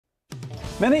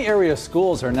Many area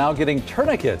schools are now getting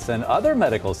tourniquets and other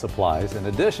medical supplies in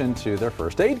addition to their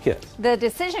first aid kits. The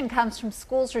decision comes from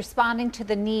schools responding to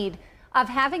the need of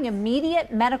having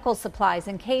immediate medical supplies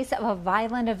in case of a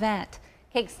violent event.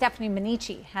 KAKE's Stephanie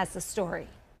Maniche has the story.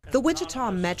 The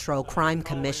Wichita Metro Crime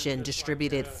Commission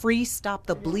distributed free Stop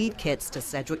the Bleed kits to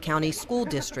Sedgwick County school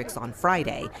districts on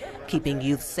Friday. Keeping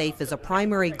youth safe is a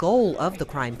primary goal of the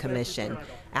Crime Commission.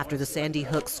 After the Sandy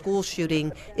Hook school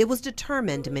shooting, it was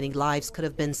determined many lives could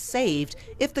have been saved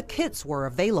if the kits were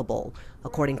available.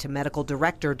 According to medical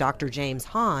director Dr. James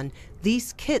Hahn,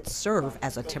 these kits serve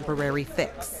as a temporary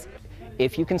fix.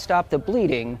 If you can stop the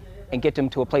bleeding and get them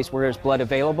to a place where there's blood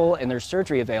available and there's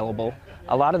surgery available,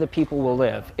 a lot of the people will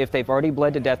live. If they've already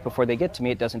bled to death before they get to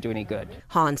me, it doesn't do any good.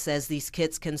 Hahn says these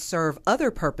kits can serve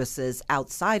other purposes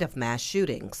outside of mass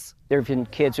shootings. There have been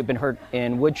kids who've been hurt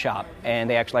in wood shop, and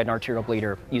they actually had an arterial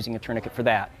bleeder using a tourniquet for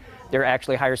that. There are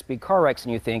actually higher speed car wrecks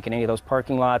than you think in any of those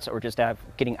parking lots or just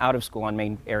getting out of school on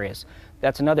main areas.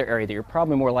 That's another area that you're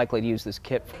probably more likely to use this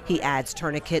kit. He adds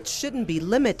tourniquets shouldn't be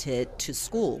limited to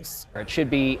schools. It should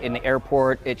be in the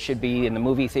airport, it should be in the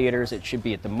movie theaters, it should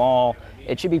be at the mall.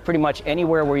 It should be pretty much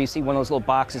anywhere where you see one of those little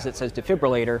boxes that says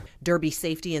defibrillator. Derby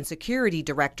Safety and Security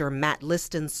Director Matt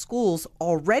Liston's schools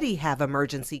already have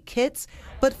emergency kits,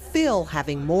 but feel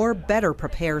having more better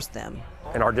prepares them.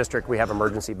 In our district, we have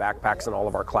emergency backpacks in all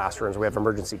of our classrooms. We have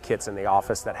emergency kits in the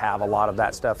office that have a lot of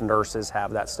that stuff. Nurses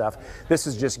have that stuff. This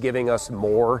is just giving us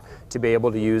more to be able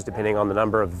to use depending on the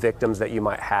number of victims that you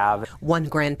might have. One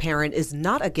grandparent is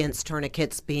not against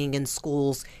tourniquets being in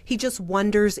schools. He just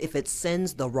wonders if it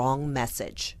sends the wrong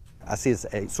message. I see it as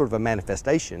a sort of a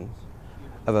manifestation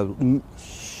of a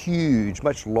huge,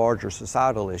 much larger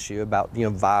societal issue about,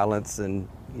 violence and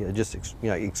just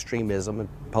extremism and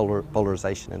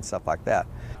polarization and stuff like that.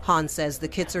 Hahn says the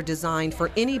kits are designed for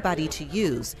anybody to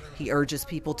use. He urges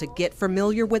people to get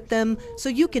familiar with them so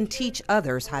you can teach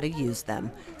others how to use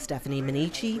them. Stephanie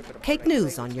Maniche, KAKE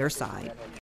News on your side.